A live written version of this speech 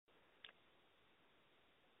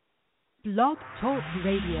Blog Talk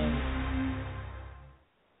Radio.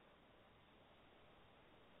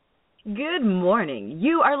 Good morning.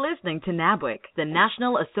 You are listening to NABWIC, the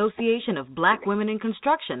National Association of Black Women in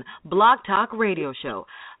Construction Blog Talk Radio Show,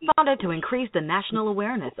 founded to increase the national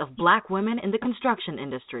awareness of black women in the construction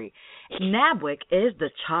industry. NABWIC is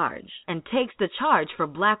the charge and takes the charge for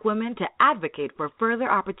black women to advocate for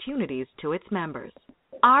further opportunities to its members.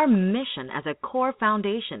 Our mission as a core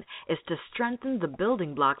foundation is to strengthen the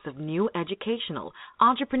building blocks of new educational,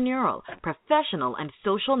 entrepreneurial, professional, and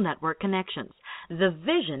social network connections. The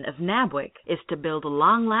vision of NABWIC is to build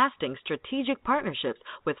long-lasting strategic partnerships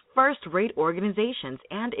with first-rate organizations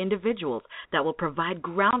and individuals that will provide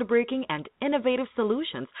groundbreaking and innovative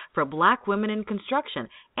solutions for black women in construction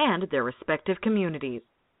and their respective communities.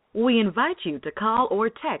 We invite you to call or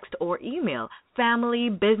text or email family,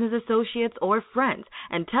 business associates, or friends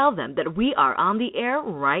and tell them that we are on the air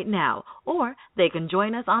right now, or they can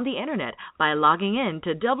join us on the internet by logging in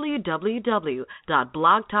to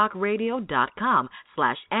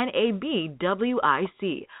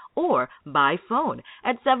www.blogtalkradio.com/NABWIC or by phone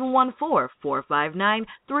at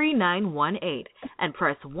 714-459-3918 and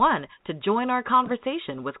press 1 to join our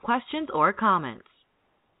conversation with questions or comments.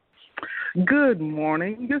 Good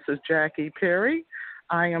morning. This is Jackie Perry.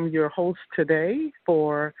 I am your host today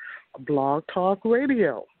for Blog Talk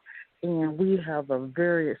Radio, and we have a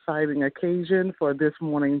very exciting occasion for this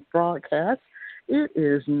morning's broadcast. It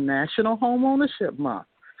is National Homeownership Month,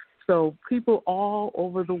 so people all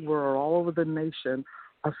over the world, all over the nation,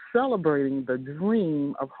 are celebrating the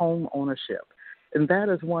dream of home ownership, and that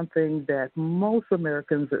is one thing that most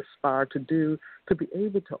Americans aspire to do, to be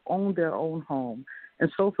able to own their own home. And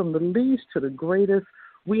so from the least to the greatest,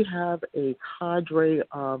 we have a cadre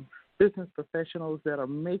of business professionals that are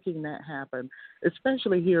making that happen,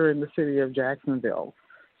 especially here in the city of Jacksonville.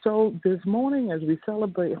 So this morning, as we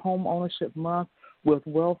celebrate Home Ownership Month with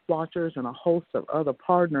Wealth Watchers and a host of other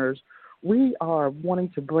partners, we are wanting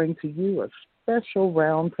to bring to you a special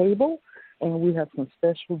roundtable, and we have some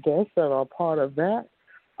special guests that are part of that.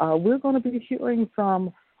 We're going to be hearing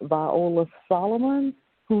from Viola Solomon,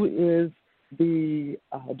 who is the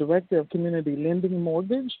Director of Community Lending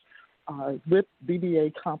Mortgage with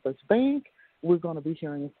BBA Compass Bank. We're going to be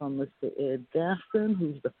hearing from Mr. Ed Gaston,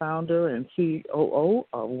 who's the founder and COO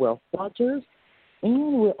of Wealth Watchers.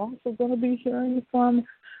 And we're also going to be hearing from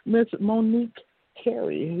Ms. Monique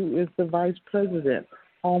Carey, who is the Vice President,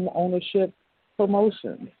 Home Ownership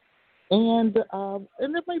Promotions. And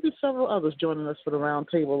there may be several others joining us for the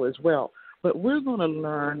roundtable as well. But we're going to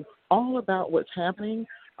learn all about what's happening,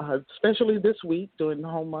 especially this week during the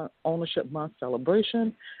Home Ownership Month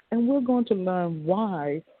celebration, and we're going to learn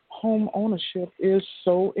why home ownership is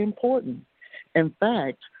so important. In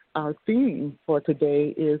fact, our theme for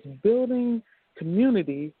today is building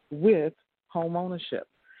community with home ownership.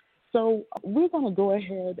 So we're going to go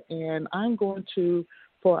ahead, and I'm going to,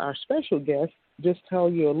 for our special guest, just tell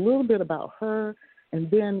you a little bit about her, and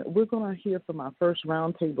then we're going to hear from our first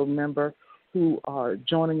roundtable member who are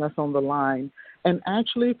joining us on the line. And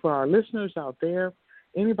actually, for our listeners out there,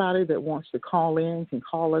 anybody that wants to call in can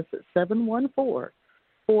call us at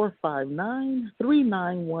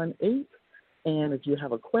 714-459-3918. And if you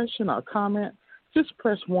have a question or comment, just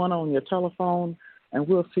press 1 on your telephone, and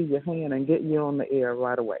we'll see your hand and get you on the air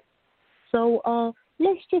right away. So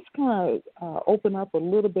let's just kind of open up a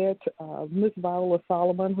little bit. Ms. Viola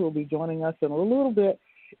Solomon, who will be joining us in a little bit,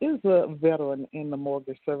 is a veteran in the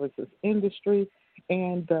mortgage services industry.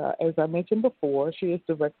 And as I mentioned before, she is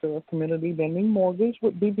Director of Community Lending Mortgage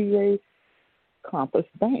with BBA Compass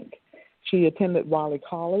Bank. She attended Wiley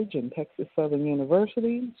College and Texas Southern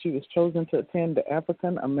University. She was chosen to attend the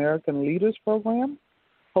African American Leaders Program,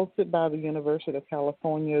 hosted by the University of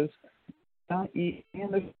California's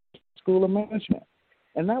School of Management.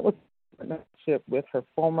 And that was a partnership with her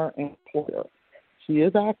former employer. She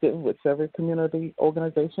is active with several community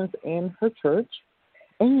organizations in her church,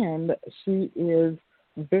 and she is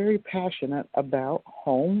very passionate about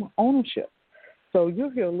home ownership. So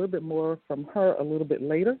you'll hear a little bit more from her a little bit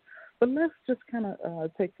later, but let's just kind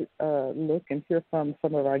of take a look and hear from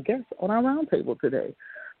some of our guests on our roundtable today.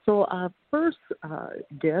 So our first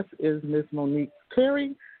guest is Ms. Monique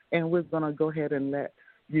Carey, and we're going to go ahead and let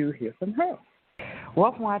you hear from her.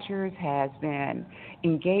 Wealth Watchers has been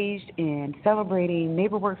engaged in celebrating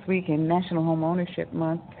NeighborWorks Week and National Home Ownership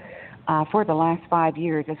Month for the last 5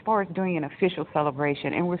 years as far as doing an official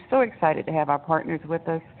celebration. And we're so excited to have our partners with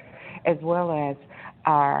us as well as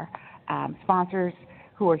our sponsors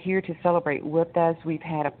who are here to celebrate with us. We've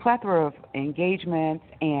had a plethora of engagements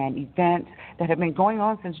and events that have been going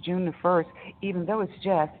on since June the 1st, even though it's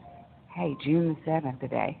just, June the 7th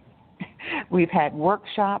today. We've had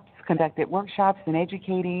conducted workshops and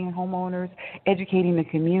educating homeowners, educating the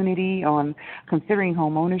community on considering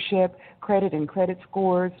home ownership, credit and credit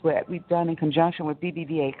scores, what we've done in conjunction with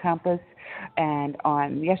BBVA Compass. And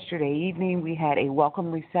on yesterday evening, we had a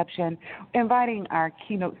welcome reception inviting our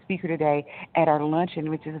keynote speaker today at our luncheon,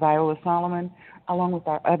 which is Viola Solomon, along with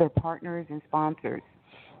our other partners and sponsors.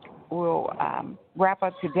 We'll wrap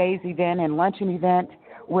up today's event and luncheon event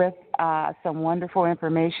with some wonderful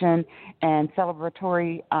information and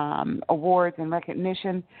celebratory awards and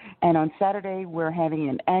recognition. And on Saturday, we're having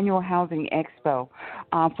an annual housing expo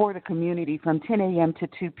for the community from 10 a.m. to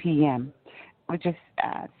 2 p.m. We're just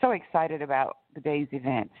so excited about the day's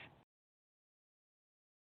events.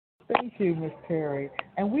 Thank you, Ms. Perry.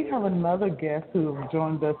 And we have another guest who has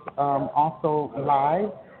joined us also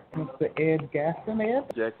live, Mr. Ed Gaston. Ed?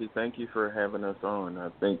 Jackie, thank you for having us on. I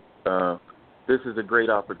think this is a great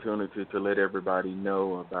opportunity to let everybody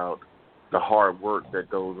know about the hard work that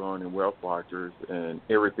goes on in Wealth Watchers and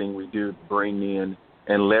everything we do to bring in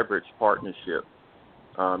and leverage partnerships.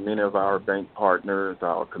 Many of our bank partners,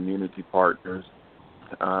 our community partners,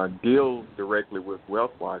 deal directly with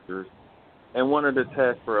Wealth Watchers. And one of the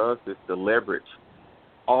tasks for us is to leverage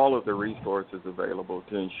all of the resources available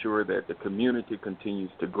to ensure that the community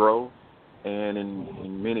continues to grow and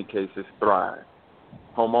in many cases thrive.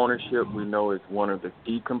 Home ownership, we know, is one of the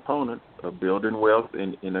key components of building wealth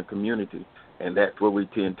in a community, and that's where we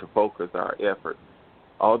tend to focus our efforts.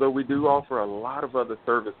 Although we do offer a lot of other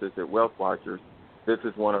services at Wealth Watchers, this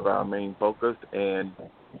is one of our main focus, and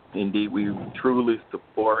indeed we truly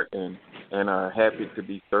support and are happy to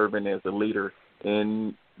be serving as a leader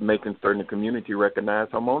in making certain the community recognize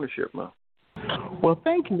home ownership month. Well,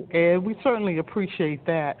 thank you, Ed. We certainly appreciate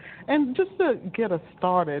that. And just to get us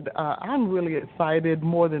started, I'm really excited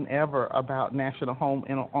more than ever about National Home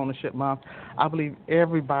Ownership Month. I believe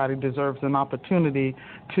everybody deserves an opportunity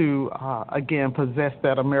to, again, possess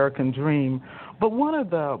that American dream. But one of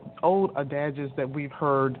the old adages that we've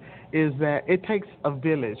heard is that it takes a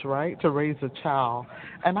village, right, to raise a child.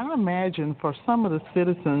 And I imagine for some of the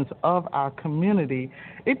citizens of our community,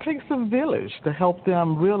 it takes a village to help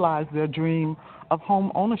them realize their dream of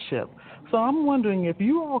home ownership. So I'm wondering if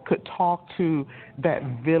you all could talk to that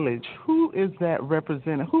village. Who is that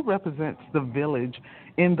represented? Who represents the village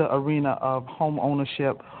in the arena of home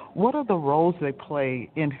ownership? What are the roles they play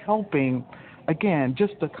in helping, again,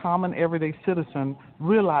 just a common everyday citizen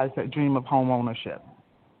realize that dream of home ownership?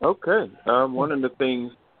 Okay. One of the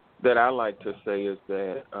things that I like to say is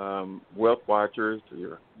that Wealth Watchers,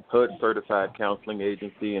 your HUD certified counseling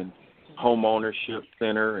agency and home ownership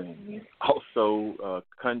center, and also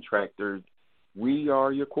contractors, we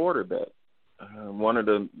are your quarterback. One of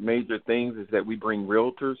the major things is that we bring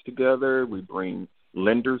realtors together, we bring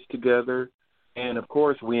lenders together, and of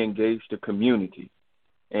course we engage the community.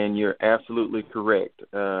 And you're absolutely correct.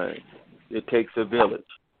 It takes a village.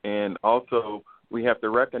 And also we have to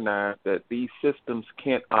recognize that these systems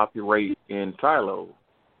can't operate in silos.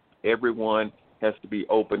 Everyone has to be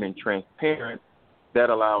open and transparent. That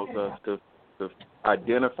allows us to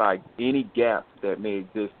identify any gaps that may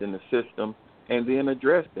exist in the system and then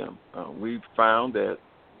address them. We've found that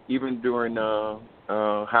even during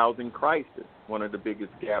housing crisis, one of the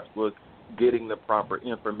biggest gaps was getting the proper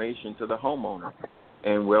information to the homeowner.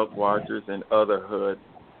 And Wealth Watchers and other HUD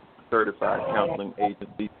certified counseling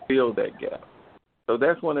agencies fill that gap. So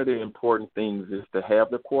that's one of the important things, is to have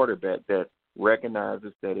the quarterback that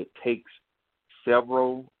recognizes that it takes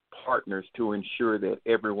several partners to ensure that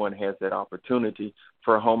everyone has that opportunity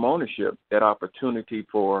for home ownership, that opportunity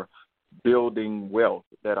for building wealth,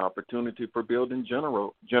 that opportunity for building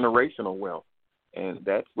generational wealth. And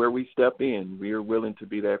that's where we step in. We are willing to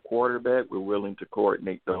be that quarterback. We're willing to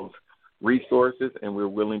coordinate those resources, and we're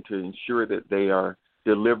willing to ensure that they are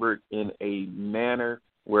delivered in a manner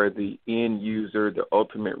where the end user, the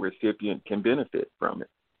ultimate recipient, can benefit from it.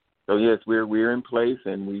 So, yes, we're in place,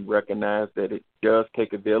 and we recognize that it does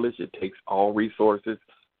take a village. It takes all resources,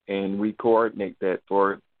 and we coordinate that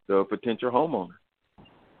for the potential homeowner.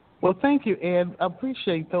 Well, thank you, Ed. I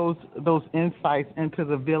appreciate those insights into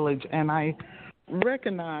the village, and I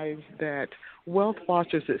recognize that Wealth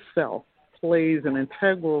Watchers itself plays an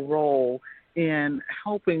integral role in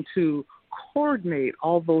helping to coordinate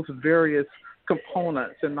all those various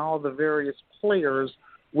components and all the various players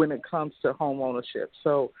when it comes to home ownership.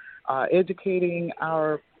 So educating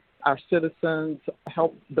our citizens,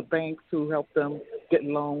 help the banks who help them get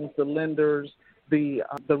loans, the lenders, the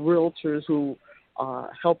realtors who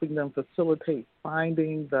are helping them facilitate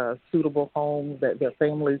finding the suitable home that their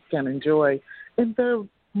families can enjoy. And there are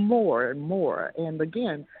more and more. And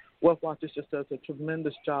again, Wealth Watchers just does a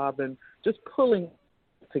tremendous job in just pulling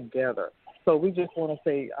together. So we just want to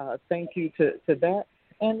say thank you to that.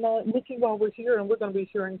 And, Nikki, while we're here, and we're going to be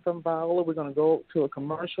hearing from Viola, we're going to go to a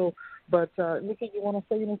commercial. But, Nikki, you want to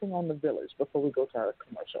say anything on the village before we go to our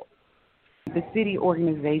commercial? The city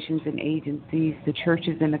organizations and agencies, the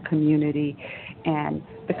churches in the community, and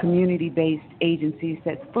the community-based agencies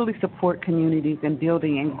that fully support communities in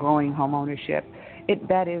building and growing homeownership.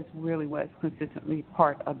 That is really what's consistently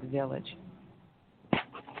part of the village.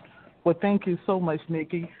 Well, thank you so much,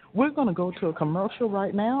 Nikki. We're going to go to a commercial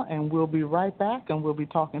right now, and we'll be right back, and we'll be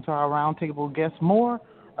talking to our roundtable guests more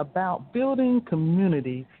about building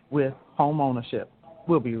community with homeownership.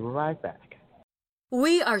 We'll be right back.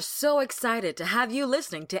 We are so excited to have you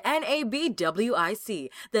listening to NABWIC,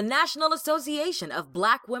 the National Association of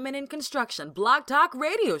Black Women in Construction Blog Talk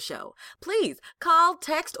Radio Show. Please call,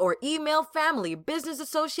 text, or email family, business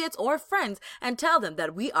associates, or friends and tell them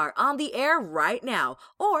that we are on the air right now.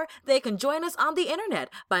 Or they can join us on the internet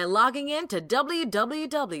by logging in to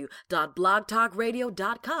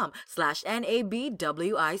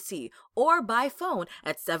www.blogtalkradio.com/NABWIC or by phone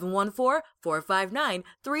at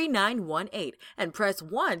 714-459-3918 and press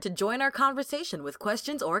 1 to join our conversation with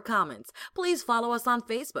questions or comments. Please follow us on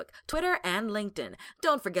Facebook, Twitter, and LinkedIn.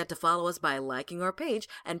 Don't forget to follow us by liking our page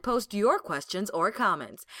and post your questions or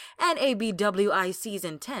comments. NABWIC's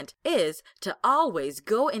intent is to always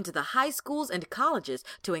go into the high schools and colleges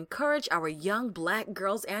to encourage our young Black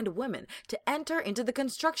girls and women to enter into the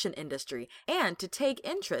construction industry and to take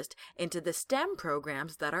interest into the STEM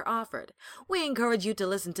programs that are offered. We encourage you to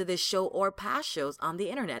listen to this show or past shows on the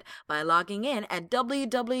internet by logging in at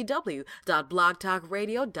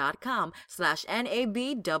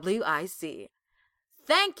www.blogtalkradio.com/NABWIC.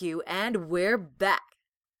 Thank you, and we're back.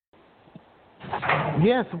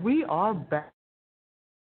 Yes, we are back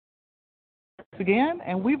again,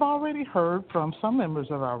 and we've already heard from some members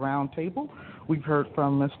of our roundtable. We've heard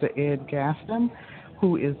from Mr. Ed Gaston,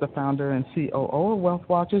 who is the founder and COO of Wealth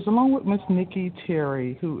Watchers, along with Ms. Nikki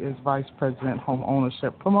Terry, who is Vice President, Home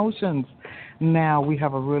Ownership Promotions. Now we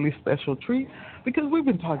have a really special treat because we've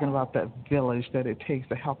been talking about that village that it takes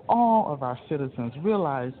to help all of our citizens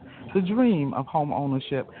realize the dream of home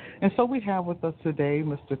ownership. And so we have with us today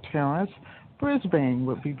Mr. Terrence Brisbane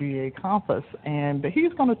with BBA Compass, and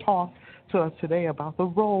he's going to talk to us today about the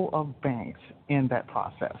role of banks in that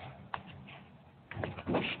process.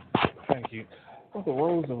 Thank you. Well, the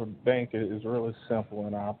roles of a bank is really simple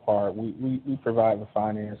in our part. We provide the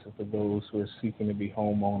finances for those who are seeking to be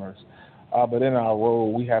homeowners. But in our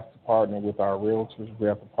role, we have to partner with our realtors, we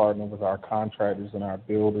have to partner with our contractors and our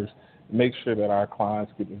builders to make sure that our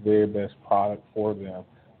clients get the very best product for them.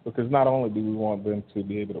 Because not only do we want them to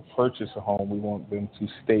be able to purchase a home, we want them to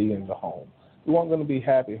stay in the home. We want them to be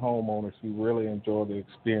happy homeowners who really enjoy the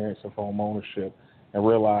experience of home ownership and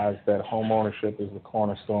realize that home ownership is the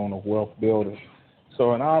cornerstone of wealth building.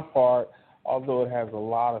 So in our part, although it has a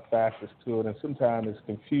lot of facets to it, and sometimes it's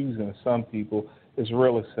confusing to some people, it's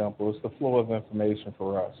really simple. It's the flow of information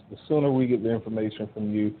for us. The sooner we get the information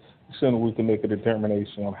from you, the sooner we can make a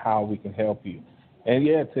determination on how we can help you. And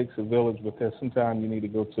yeah, it takes a village because sometimes you need to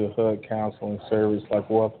go to a HUD counseling service like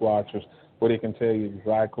Wealth Watchers where they can tell you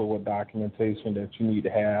exactly what documentation that you need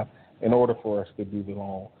to have in order for us to do the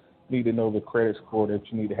loan. You need to know the credit score that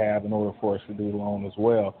you need to have in order for us to do the loan as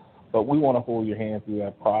well. But we want to hold your hand through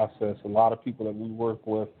that process. A lot of people that we work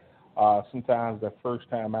with, sometimes that first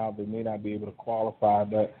time out, they may not be able to qualify,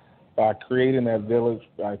 but by creating that village,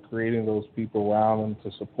 by creating those people around them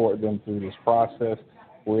to support them through this process,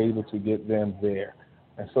 we're able to get them there.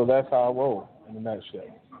 And so that's our role in a nutshell.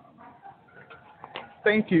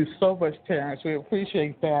 Thank you so much, Terrence. We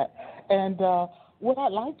appreciate that. And what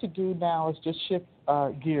I'd like to do now is just shift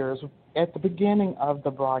gears. At the beginning of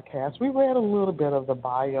the broadcast, we read a little bit of the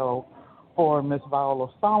bio for Ms. Viola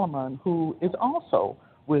Solomon, who is also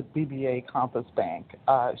with BBA Compass Bank.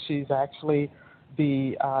 She's actually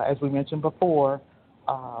the, as we mentioned before,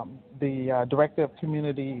 the Director of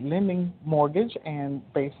Community Lending Mortgage and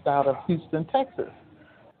based out of Houston, Texas.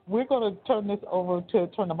 We're going to turn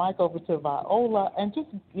the mic over to Viola and just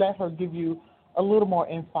let her give you a little more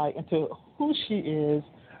insight into who she is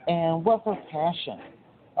and what her passion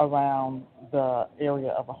around the area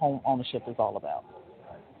of home ownership is all about.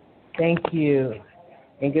 Thank you,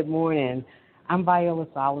 and good morning. I'm Viola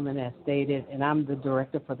Solomon, as stated, and I'm the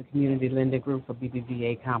Director for the Community Lending Group for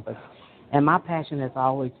BBVA Compass. And my passion has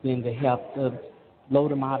always been to help the low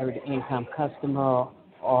to moderate income customer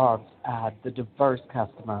or the diverse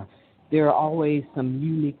customer. There are always some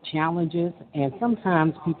unique challenges, and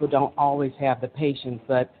sometimes people don't always have the patience,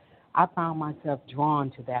 but I found myself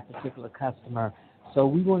drawn to that particular customer. So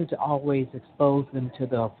we wanted to always expose them to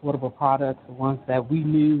the affordable products, the ones that we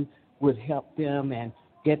knew would help them and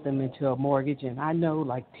get them into a mortgage. And I know,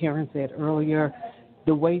 like Terrence said earlier,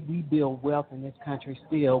 the way we build wealth in this country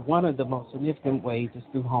still, one of the most significant ways is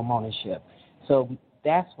through home ownership. So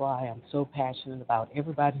that's why I'm so passionate about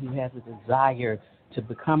everybody who has a desire to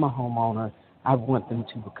become a homeowner. I want them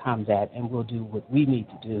to become that, and we'll do what we need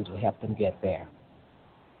to do to help them get there.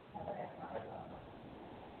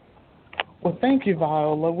 Well, thank you,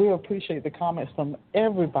 Viola. We appreciate the comments from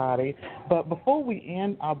everybody. But before we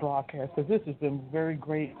end our broadcast, because this has been very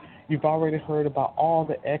great, you've already heard about all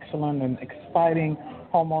the excellent and exciting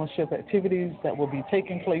homeownership activities that will be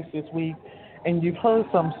taking place this week, and you've heard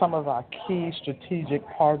from some of our key strategic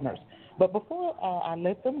partners. But before I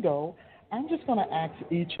let them go, I'm just going to ask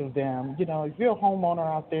each of them, if you're a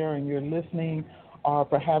homeowner out there and you're listening, or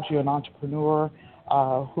perhaps you're an entrepreneur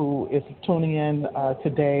who is tuning in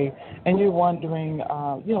today, and you're wondering,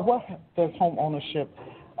 what does home ownership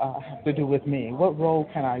have to do with me? What role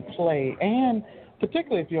can I play? And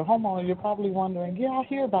particularly if you're a homeowner, you're probably wondering, I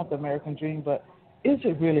hear about the American dream, but is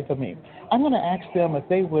it really for me? I'm going to ask them if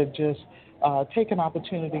they would just take an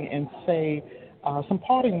opportunity and say some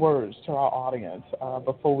parting words to our audience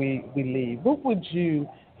before we leave. What would you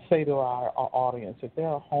say to our audience if they're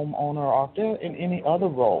a homeowner or if they're in any other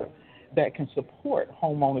role that can support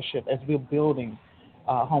home ownership as we're building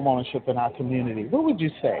home ownership in our community? What would you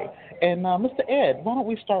say? And Mr. Ed, why don't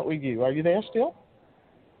we start with you? Are you there still?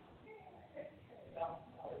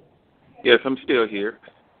 Yes, I'm still here.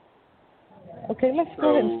 Okay, let's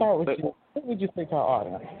go ahead and start with you. What would you say to our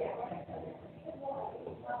audience?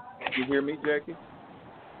 You hear me, Jackie?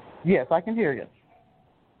 Yes, I can hear you.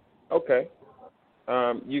 Okay.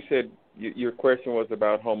 You said your question was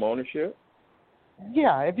about home ownership?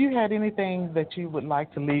 Yeah, if you had anything that you would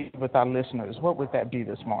like to leave with our listeners, what would that be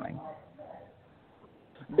this morning?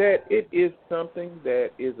 That it is something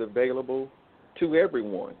that is available to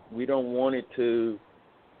everyone. We don't want it to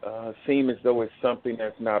seem as though it's something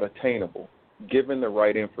that's not attainable. Given the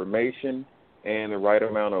right information and the right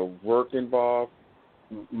amount of work involved,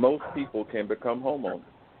 most people can become homeowners.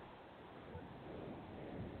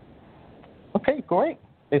 Okay, great.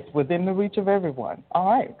 It's within the reach of everyone.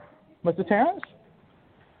 All right. Mr. Terrence?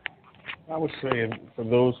 I would say for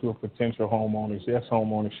those who are potential homeowners, yes,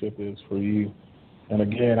 homeownership is for you. And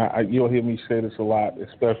again, you'll hear me say this a lot,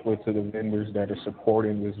 especially to the vendors that are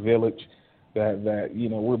supporting this village, that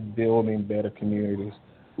we're building better communities.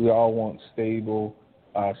 We all want stable,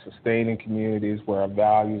 sustaining communities where our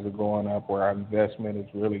values are going up, where our investment is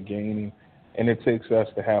really gaining. And it takes us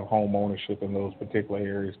to have home ownership in those particular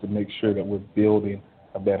areas to make sure that we're building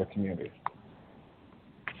a better community.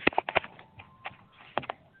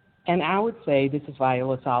 And I would say, this is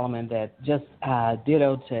Viola Solomon, that just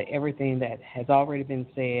ditto to everything that has already been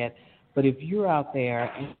said. But if you're out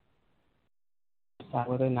there and decide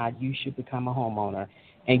whether or not you should become a homeowner,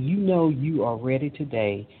 and you are ready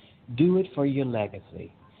today, do it for your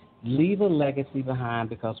legacy. Leave a legacy behind,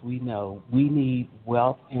 because we know we need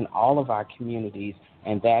wealth in all of our communities,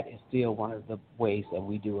 and that is still one of the ways that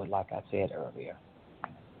we do it, like I said earlier.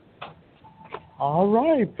 All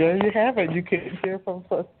right, there you have it. You can hear from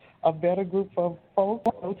a better group of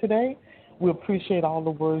folks today. We appreciate all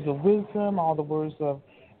the words of wisdom, all the words of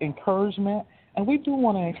encouragement, and we do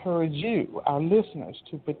want to encourage you, our listeners,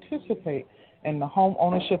 to participate in the home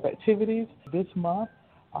ownership activities this month.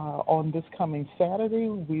 On this coming Saturday,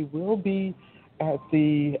 we will be at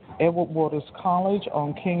the Edward Waters College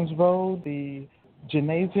on Kings Road, the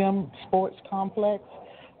Gymnasium Sports Complex.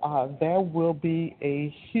 There will be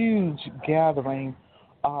a huge gathering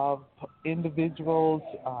of individuals,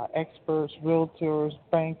 experts, realtors,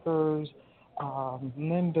 bankers,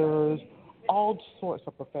 lenders, all sorts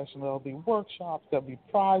of professionals. There'll be workshops, there'll be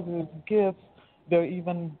prizes, gifts. They're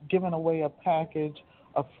even giving away a package,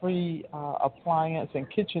 a free appliance and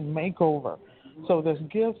kitchen makeover. So there's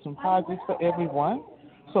gifts and prizes for everyone.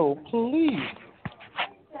 So please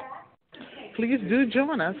do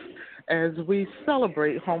join us as we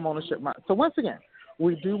celebrate Home Ownership Month. So once again,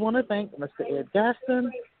 we do want to thank Mr. Ed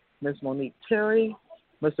Gaston, Ms. Monique Terry,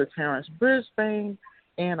 Mr. Terrence Brisbane,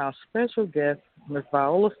 and our special guest, Ms.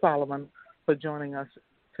 Viola Solomon, for joining us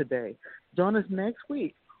today. Join us next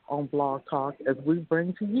week on Blog Talk as we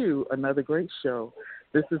bring to you another great show.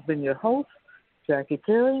 This has been your host, Jackie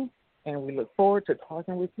Perry, and we look forward to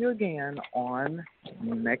talking with you again on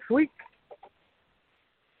next week.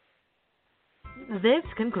 This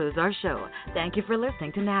concludes our show. Thank you for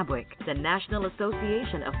listening to NABWIC, the National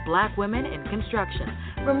Association of Black Women in Construction.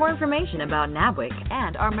 For more information about NABWIC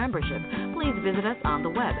and our membership, please visit us on the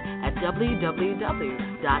web at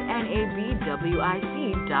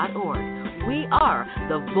www.nabwic.org. We are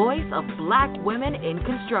the voice of Black women in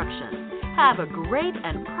construction. Have a great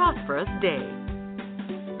and prosperous day.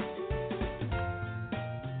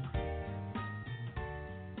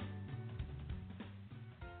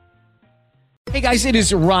 Hey guys, it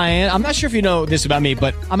is Ryan. I'm not sure if you know this about me,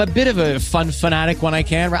 but I'm a bit of a fun fanatic when I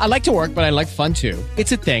can. I like to work, but I like fun too.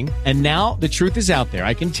 It's a thing. And now the truth is out there.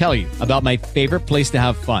 I can tell you about my favorite place to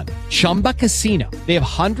have fun. Chumba Casino. They have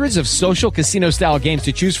hundreds of social casino style games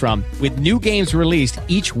to choose from with new games released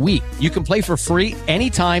each week. You can play for free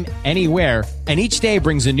anytime, anywhere. And each day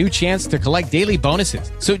brings a new chance to collect daily bonuses.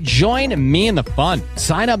 So join me in the fun.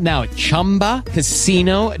 Sign up now at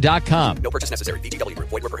ChumbaCasino.com. No purchase necessary. VGW.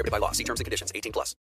 Void where prohibited by law. See terms and conditions. 18+.